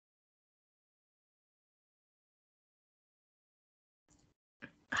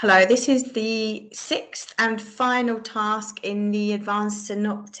Hello, this is the sixth and final task in the Advanced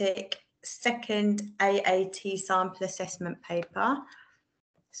Synoptic second AAT sample assessment paper.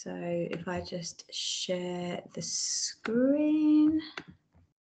 So if I just share the screen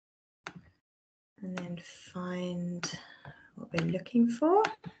and then find what we're looking for.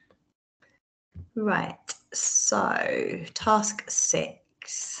 Right, so task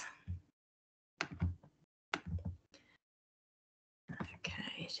 6.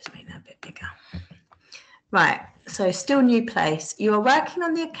 Okay, just make that a bit bigger. Right, so still new place. You are working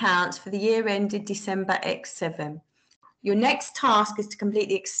on the accounts for the year ended December X7. Your next task is to complete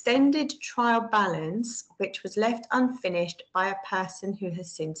the extended trial balance, which was left unfinished by a person who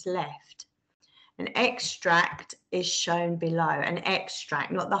has since left. An extract is shown below, an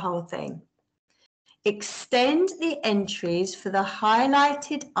extract, not the whole thing. Extend the entries for the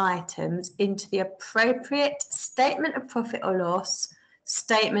highlighted items into the appropriate statement of profit or loss,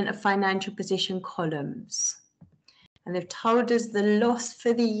 statement of financial position columns. And they've told us the loss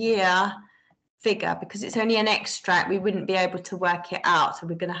for the year figure, because it's only an extract, we wouldn't be able to work it out. So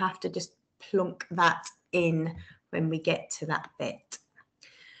we're going to have to just plonk that in when we get to that bit.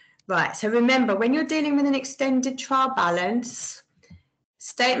 Right, so remember, when you're dealing with an extended trial balance,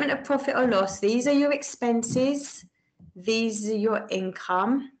 statement of profit or loss, these are your expenses, these are your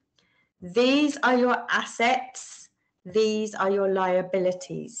income, these are your assets, these are your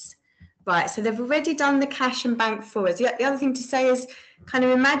liabilities. Right, so they've already done the cash and bank for us. The other thing to say is kind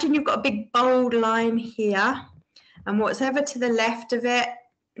of imagine you've got a big bold line here, and whatever to the left of it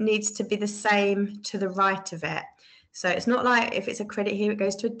needs to be the same to the right of it. So it's not like if it's a credit here, it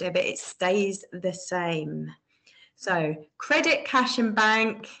goes to a debit, it stays the same. So credit, cash and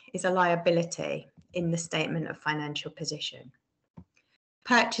bank is a liability in the statement of financial position.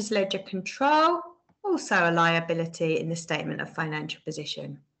 Purchase ledger control, also a liability in the statement of financial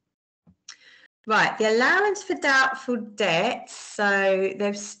position. Right, the allowance for doubtful debts, so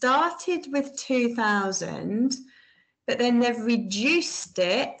they've started with 2,000, but then they've reduced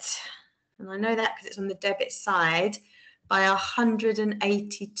it, and I know that because it's on the debit side, by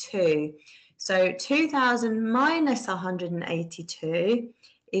 182. So 2,000 minus 182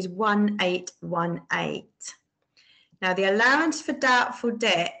 is 1818. Now the allowance for doubtful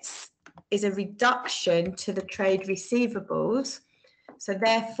debts is a reduction to the trade receivables, so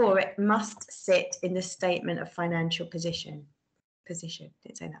therefore it must sit in the statement of financial position.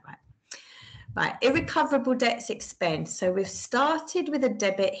 Didn't say that right. Right, irrecoverable debts expense. So we've started with a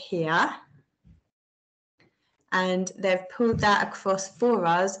debit here, and they've pulled that across for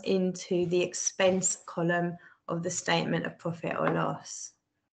us into the expense column of the statement of profit or loss.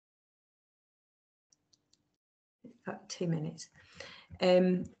 About 2 minutes.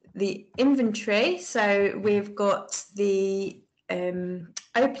 The inventory, so we've got the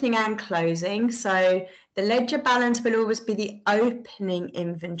opening and closing. So the ledger balance will always be the opening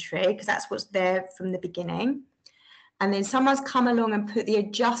inventory because that's what's there from the beginning. And then someone's come along and put the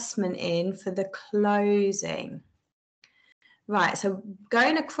adjustment in for the closing. Right, so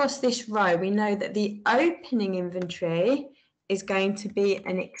going across this row, we know that the opening inventory is going to be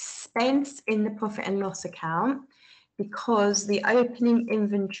an expense in the profit and loss account because the opening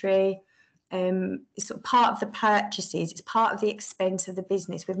inventory is sort of part of the purchases, it's part of the expense of the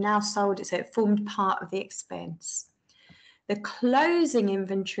business. We've now sold it, so it formed part of the expense. The closing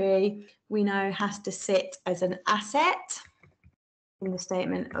inventory, we know, has to sit as an asset in the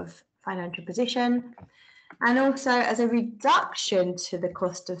statement of financial position, and also as a reduction to the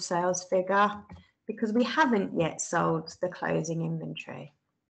cost of sales figure because we haven't yet sold the closing inventory.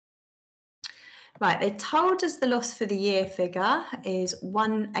 Right, they told us the loss for the year figure is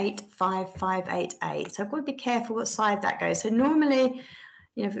 185588. So I've got to be careful what side that goes. So normally,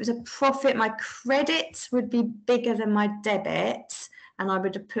 you know, if it was a profit, my credits would be bigger than my debits, and I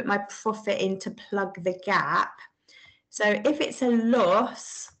would have put my profit in to plug the gap. So if it's a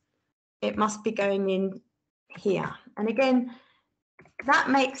loss, it must be going in here. And again, that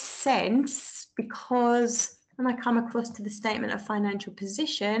makes sense because when I come across to the statement of financial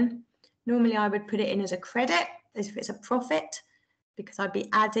position, normally I would put it in as a credit, as if it's a profit, because I'd be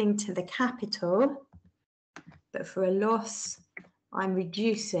adding to the capital. But for a loss, I'm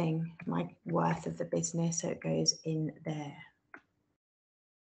reducing my worth of the business, so it goes in there.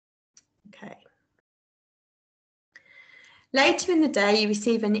 Okay. Later in the day, you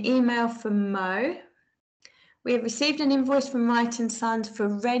receive an email from Mo. We have received an invoice from Wright & Sons for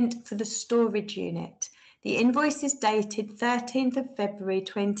rent for the storage unit. The invoice is dated 13th of February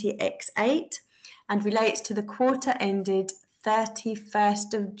 20X8 and relates to the quarter ended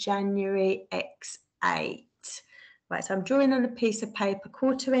 31st of January X8. Right, so I'm drawing on a piece of paper.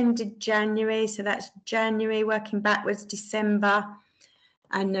 Quarter ended January, so that's January, working backwards, December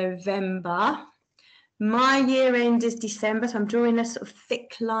and November. My year end is December, so I'm drawing a sort of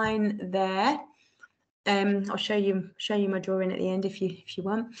thick line there. I'll show you my drawing at the end if you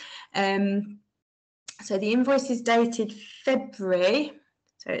want. So the invoice is dated February,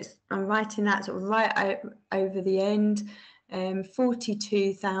 so I'm writing that sort of right over the end,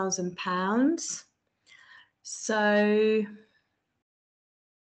 £42,000. So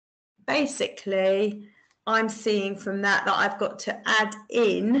basically, I'm seeing from that I've got to add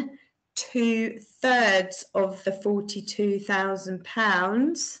in 2/3 of the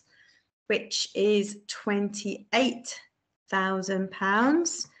 £42,000, which is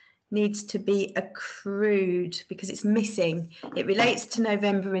 £28,000, needs to be accrued because it's missing. It relates to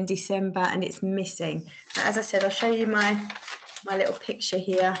November and December and it's missing. But as I said, I'll show you my little picture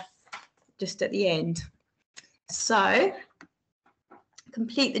here just at the end. So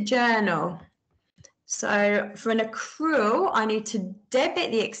complete the journal. So for an accrual, I need to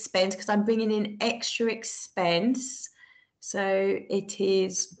debit the expense because I'm bringing in extra expense. So it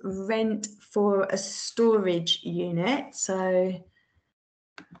is rent for a storage unit. So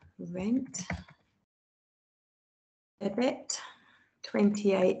rent, debit,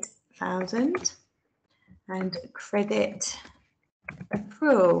 28,000, and credit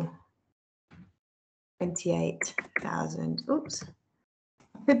accrual, 28,000. Oops.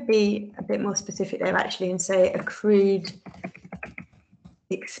 Could be a bit more specific there actually and say accrued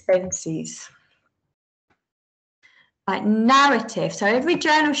expenses. Right, narrative. So every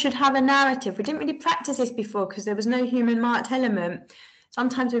journal should have a narrative. We didn't really practice this before because there was no human marked element.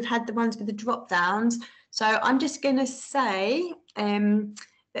 Sometimes we've had the ones with the drop downs. So I'm just going to say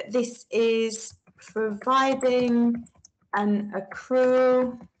that this is providing an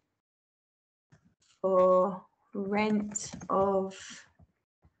accrual for rent of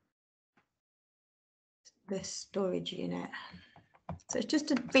the storage unit. So it's just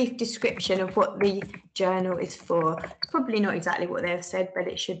a brief description of what the journal is for. It's probably not exactly what they've said, but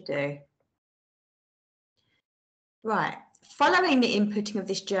it should do. Right, following the inputting of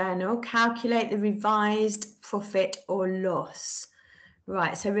this journal, calculate the revised profit or loss.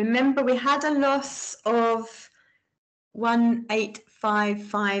 Right, so remember we had a loss of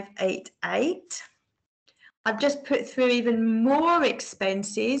 185,588. I've just put through even more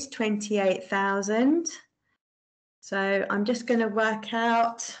expenses, 28,000. So I'm just going to work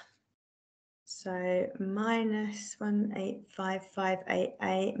out, so minus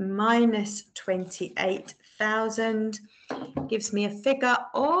 185,588 minus 28,000 gives me a figure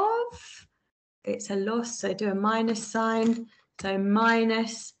of, it's a loss, so do a minus sign, so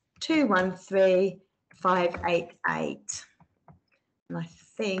minus 213,588. And I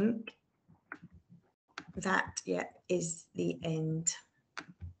think that, yeah, is the end.